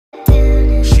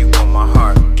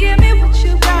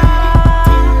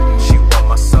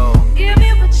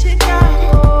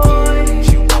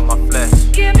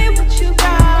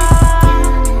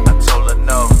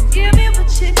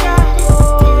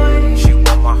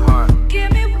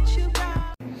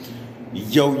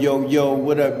Yo, yo, yo,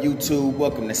 what up, YouTube?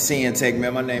 Welcome to Sinn-Take,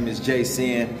 man. My name is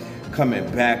Sen, coming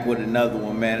back with another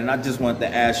one, man. And I just wanted to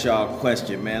ask y'all a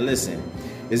question, man. Listen,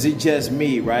 is it just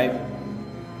me, right?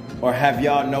 Or have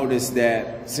y'all noticed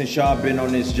that since y'all been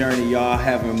on this journey, y'all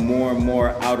having more and more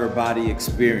outer body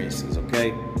experiences,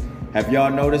 okay? Have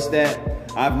y'all noticed that?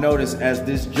 I've noticed as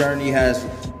this journey has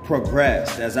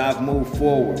progressed, as I've moved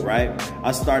forward, right?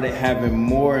 I started having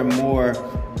more and more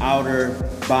outer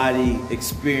body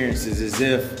experiences, as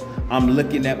if I'm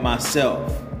looking at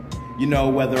myself, you know,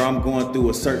 whether I'm going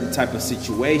through a certain type of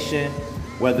situation,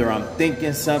 whether I'm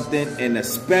thinking something, and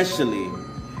especially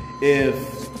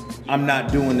if I'm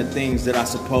not doing the things that I'm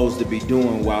supposed to be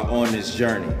doing while on this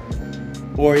journey,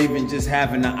 or even just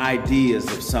having the ideas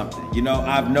of something. You know,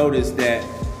 I've noticed that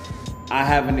I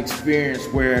have an experience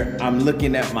where I'm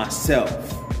looking at myself,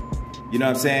 you know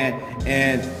what I'm saying?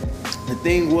 And the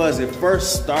thing was, it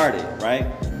first started, right?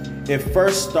 It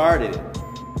first started,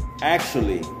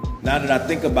 actually, now that I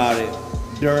think about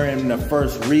it, during the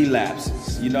first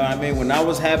relapses. You know what I mean? When I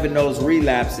was having those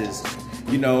relapses,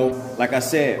 you know, like I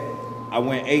said, I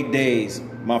went 8 days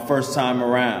my first time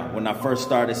around when I first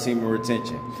started semen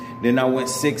retention. Then I went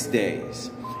 6 days.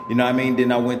 You know what I mean?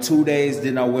 Then I went 2 days,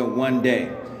 then I went 1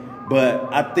 day.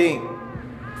 But I think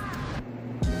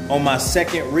on my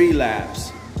second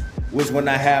relapse was when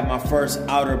I had my first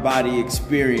outer body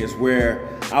experience, where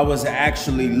I was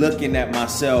actually looking at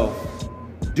myself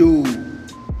do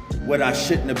what I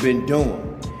shouldn't have been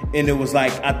doing. And it was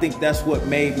like, I think that's what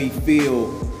made me feel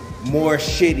more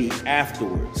shitty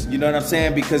afterwards. You know what I'm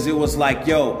saying? Because it was like,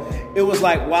 yo, it was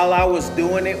like while I was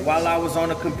doing it, while I was on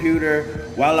the computer,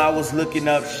 while I was looking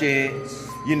up shit,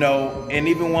 you know, and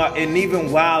even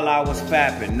while I was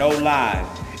fapping, no lie,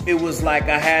 it was like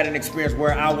I had an experience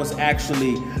where I was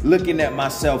actually looking at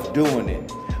myself doing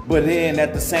it. But then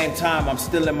at the same time, I'm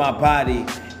still in my body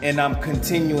and I'm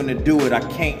continuing to do it. I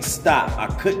can't stop.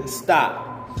 I couldn't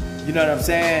stop. You know what I'm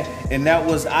saying? And that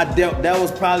was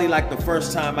probably like the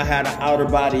first time I had an outer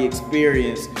body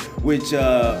experience, which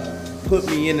put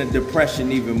me in a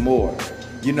depression even more.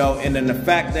 You know, and then the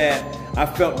fact that I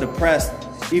felt depressed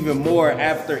even more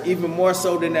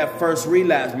so than that first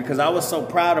relapse, because I was so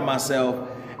proud of myself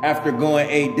after going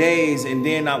 8 days. And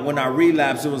then when I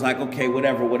relapsed, it was like, okay,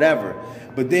 whatever.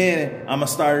 But then I'm gonna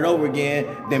start it over again.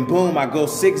 Then boom, I go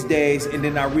 6 days and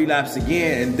then I relapse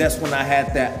again. And that's when I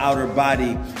had that outer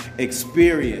body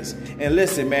experience. And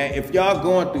listen, man, if y'all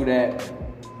going through that,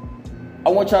 I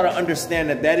want y'all to understand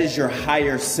that that is your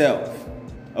higher self,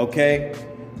 okay?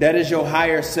 That is your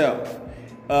higher self.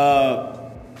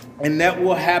 And that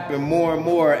will happen more and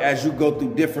more as you go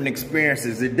through different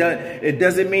experiences. It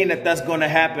doesn't mean that that's going to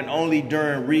happen only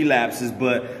during relapses,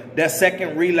 but that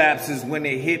second relapse is when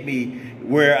it hit me,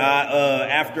 where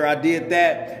after I did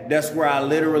that, that's where I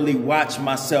literally watched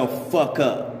myself fuck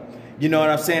up. You know what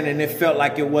I'm saying? And it felt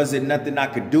like it wasn't nothing I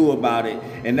could do about it.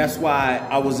 And that's why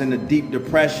I was in a deep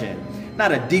depression.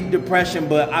 Not a deep depression,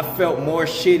 but I felt more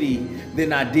shitty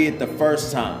than I did the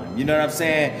first time. You know what I'm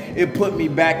saying? It put me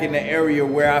back in the area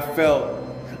where I felt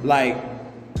like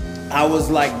I was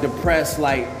like depressed,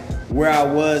 like where I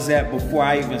was at before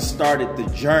I even started the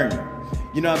journey.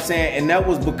 You know what I'm saying? And that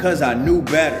was because I knew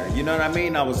better. You know what I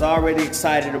mean? I was already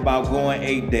excited about going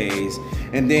 8 days,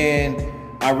 and then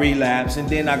I relapsed, and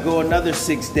then I go another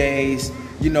 6 days,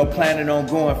 you know, planning on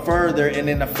going further. And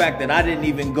then the fact that I didn't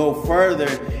even go further,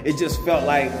 it just felt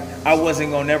like I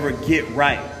wasn't gonna ever get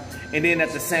right. And then at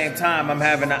the same time, I'm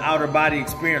having an outer body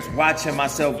experience, watching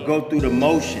myself go through the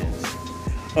motions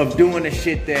of doing the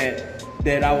shit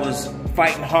that I was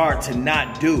fighting hard to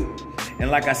not do.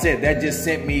 And like I said, that just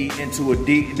sent me into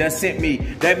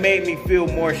that made me feel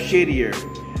more shittier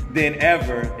than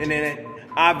ever. And then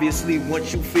obviously,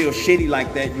 once you feel shitty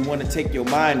like that, you want to take your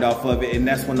mind off of it. And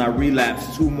that's when I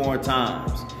relapsed 2 more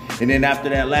times. And then after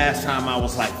that last time, I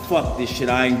was like, fuck this shit,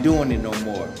 I ain't doing it no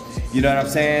more. You know what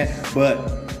I'm saying?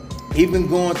 But even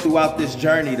going throughout this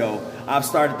journey though, I've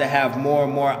started to have more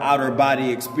and more outer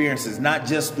body experiences, not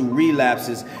just through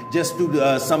relapses, just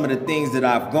through some of the things that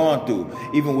I've gone through.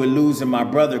 Even with losing my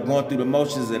brother, going through the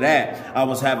motions of that, I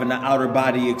was having an outer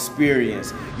body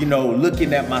experience, you know,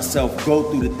 looking at myself go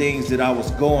through the things that I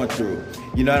was going through.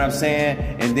 You know what I'm saying?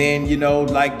 And then, you know,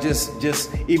 like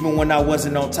just even when I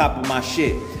wasn't on top of my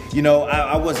shit, you know,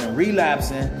 I wasn't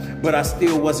relapsing, but I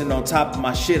still wasn't on top of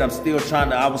my shit. I was still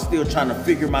trying to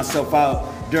figure myself out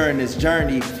during this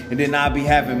journey. And then I'll be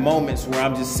having moments where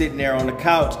I'm just sitting there on the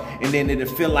couch, and then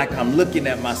it'll feel like I'm looking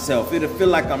at myself. It'll feel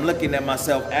like I'm looking at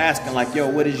myself, asking like, yo,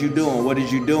 what is you doing? What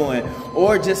is you doing?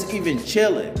 Or just even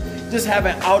chilling, just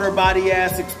having outer body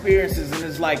ass experiences. And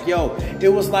it's like, yo, it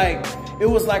was like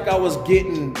I was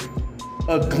getting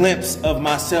a glimpse of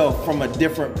myself from a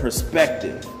different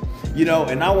perspective. You know,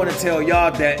 and I want to tell y'all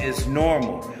that it's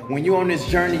normal. When you're on this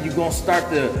journey, you're gonna start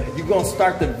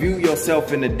to view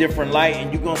yourself in a different light,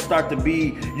 and you're gonna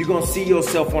see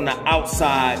yourself on the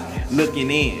outside looking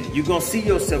in. You're gonna see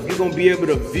yourself, you're gonna be able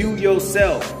to view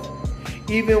yourself.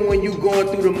 Even when you're going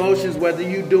through the motions, whether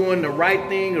you're doing the right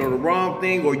thing or the wrong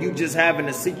thing, or you just having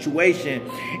a situation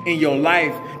in your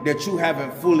life that you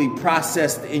haven't fully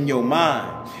processed in your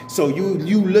mind. So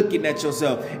you looking at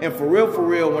yourself. And for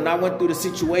real, when I went through the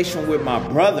situation with my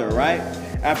brother, right?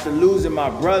 After losing my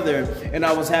brother, and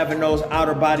I was having those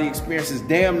outer body experiences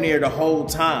damn near the whole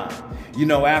time, you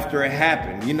know, after it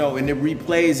happened, you know, and it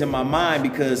replays in my mind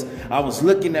because I was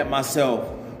looking at myself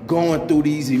going through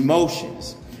these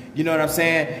emotions. You know what I'm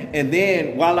saying? And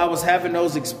then while I was having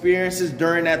those experiences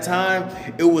during that time,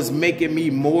 it was making me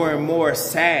more and more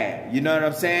sad. You know what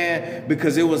I'm saying?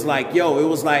 Because it was like, it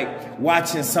was like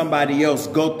watching somebody else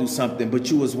go through something, but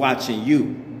you was watching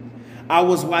you. I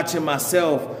was watching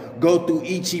myself go through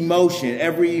each emotion,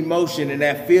 every emotion and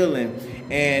that feeling.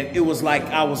 And it was like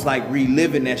I was like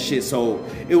reliving that shit. So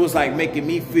it was like making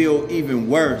me feel even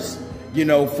worse, you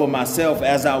know, for myself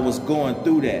as I was going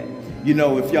through that. You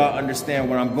know, if y'all understand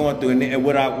what I'm going through and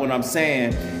what I'm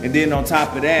saying. And then on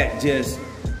top of that, just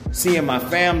seeing my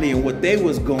family and what they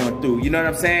was going through. You know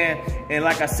what I'm saying? And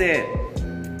like I said,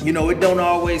 you know, it don't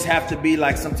always have to be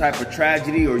like some type of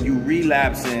tragedy or you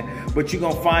relapsing, but you're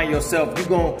gonna find yourself,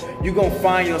 you're gonna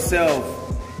find yourself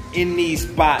in these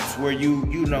spots where you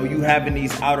having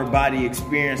these outer body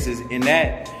experiences, and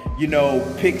that, you know,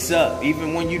 picks up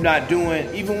even when you're not doing,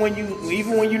 even when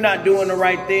you're not doing the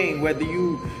right thing, whether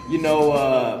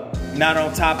not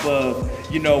on top of,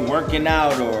 you know, working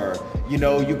out, or, you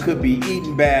know, you could be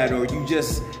eating bad, or you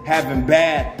just having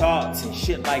bad thoughts and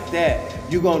shit like that.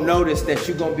 You're gonna notice that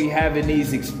you're gonna be having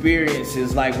these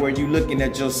experiences like where you looking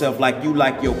at yourself like you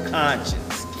like your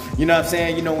conscience. You know what I'm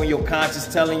saying? You know, when your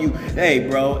conscience telling you, hey,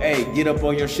 bro, hey, get up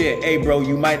on your shit. Hey, bro,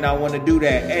 you might not want to do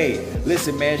that. Hey,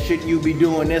 listen, man, shouldn't you be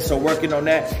doing this or working on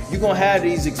that? You're going to have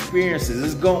these experiences.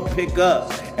 It's going to pick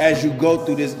up as you go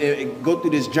through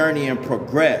this journey and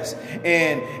progress.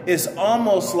 And it's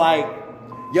almost like,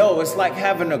 it's like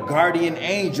having a guardian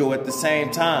angel at the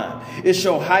same time. It's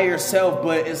your higher self,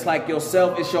 but it's like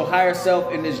yourself. It's your higher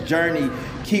self in this journey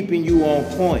keeping you on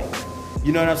point.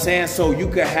 You know what I'm saying? So you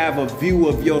could have a view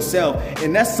of yourself.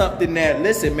 And that's something that,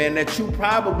 listen, man, that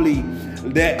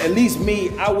at least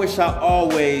me, I wish I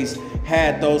always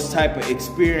had those type of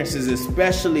experiences,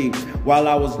 especially while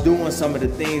I was doing some of the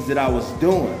things that I was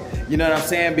doing. You know what I'm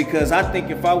saying? Because I think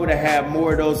if I would have had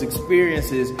more of those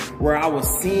experiences where I was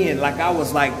seeing, like I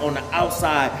was like on the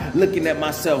outside looking at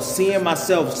myself, seeing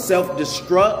myself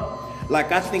self-destruct,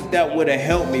 like I think that would have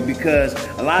helped me, because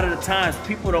a lot of the times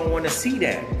people don't want to see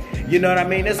that. You know what I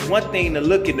mean? It's one thing to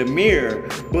look in the mirror,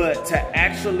 but to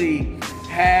actually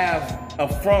have a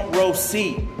front row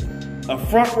seat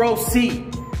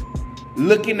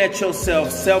looking at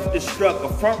yourself self-destruct,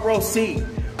 a front row seat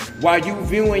while you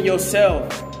viewing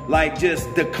yourself like just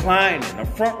declining, a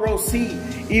front row seat,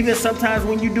 even sometimes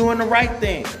when you're doing the right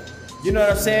thing. You know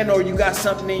what I'm saying? Or you got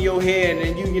something in your head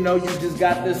and you just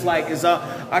got this, like,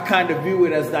 I kind of view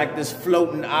it as like this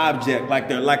floating object, like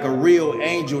a real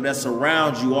angel that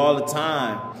surrounds you all the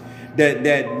time,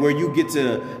 that where you get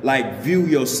to like view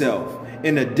yourself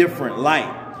in a different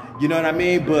light. You know what I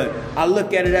mean? But I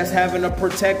look at it as having a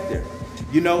protector.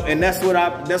 You know, and that's what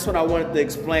I wanted to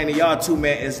explain to y'all too,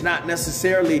 man. It's not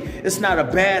a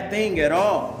bad thing at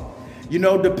all. You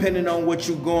know, depending on what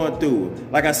you're going through.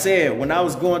 Like I said, when I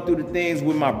was going through the things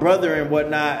with my brother and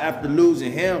whatnot after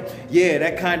losing him,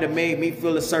 that kind of made me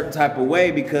feel a certain type of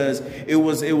way, because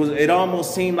it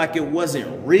almost seemed like it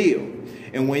wasn't real.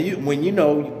 And when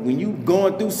you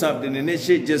going through something and this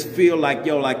shit just feel like,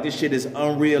 like this shit is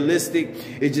unrealistic,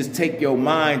 it just take your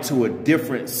mind to a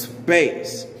different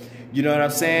space. You know what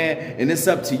I'm saying? And it's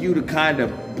up to you to kind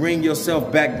of bring yourself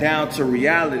back down to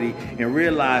reality and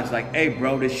realize, like, hey,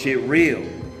 bro, this shit real.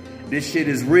 This shit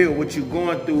is real. What you're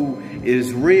going through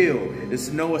is real.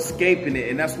 There's no escaping it.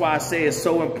 And that's why I say it's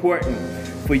so important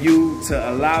for you to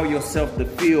allow yourself to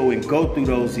feel and go through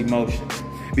those emotions.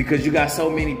 Because you got so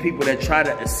many people that try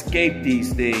to escape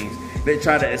these things. They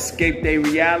try to escape their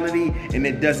reality, and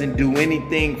it doesn't do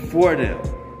anything for them.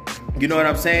 You know what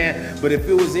I'm saying? But if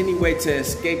it was any way to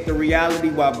escape the reality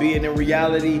while being in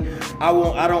reality,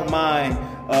 I don't mind,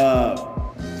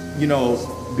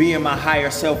 being my higher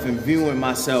self and viewing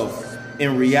myself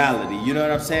in reality. You know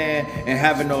what I'm saying? And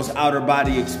having those outer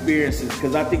body experiences,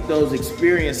 because I think those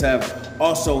experiences have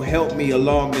also helped me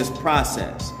along this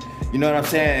process. You know what I'm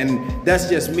saying? And that's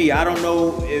just me. I don't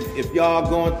know if y'all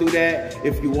going through that.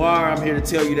 If you are, I'm here to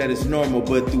tell you that it's normal.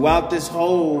 But throughout this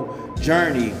whole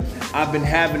journey, I've been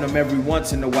having them every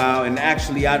once in a while, and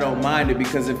actually I don't mind it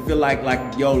because it feel like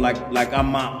I'm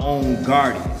my own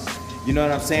guardian. You know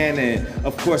what I'm saying? And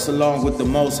of course, along with the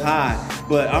Most High.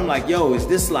 But I'm like, yo, is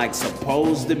this like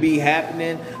supposed to be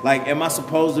happening? Like, am I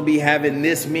supposed to be having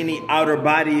this many outer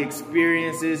body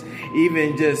experiences,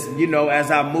 even just, you know,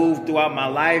 as I move throughout my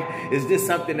life? Is this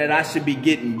something that I should be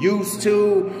getting used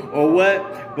to or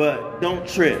what? But don't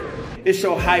trip. It's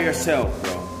your higher self,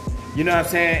 bro. You know what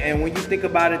I'm saying? And when you think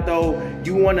about it though,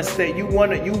 you wanna stay, you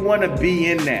wanna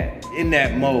be in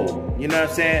that mode. You know what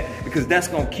I'm saying? Because that's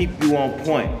gonna keep you on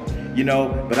point. You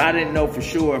know, but I didn't know for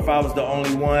sure if I was the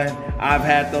only one. I've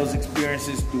had those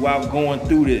experiences throughout going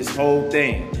through this whole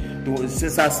thing.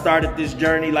 Since I started this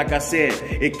journey, like I said,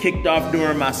 it kicked off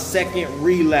during my second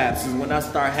relapse is when I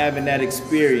started having that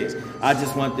experience. I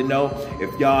just want to know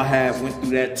if y'all have went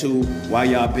through that too while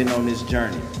y'all been on this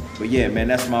journey. But yeah, man,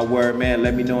 that's my word, man.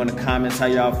 Let me know in the comments how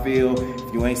y'all feel.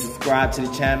 If you ain't subscribed to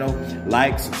the channel,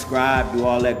 like, subscribe, do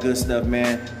all that good stuff,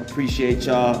 man. Appreciate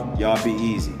y'all. Y'all be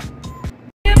easy.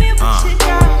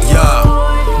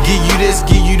 Give you this,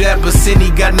 give you that, but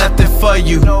Cindy got nothing for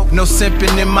you. No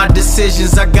simping in my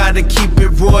decisions, I gotta keep it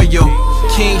royal.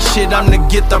 King shit, I'm the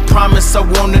gift, I promise I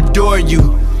won't adore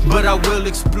you, but I will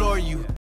explore you.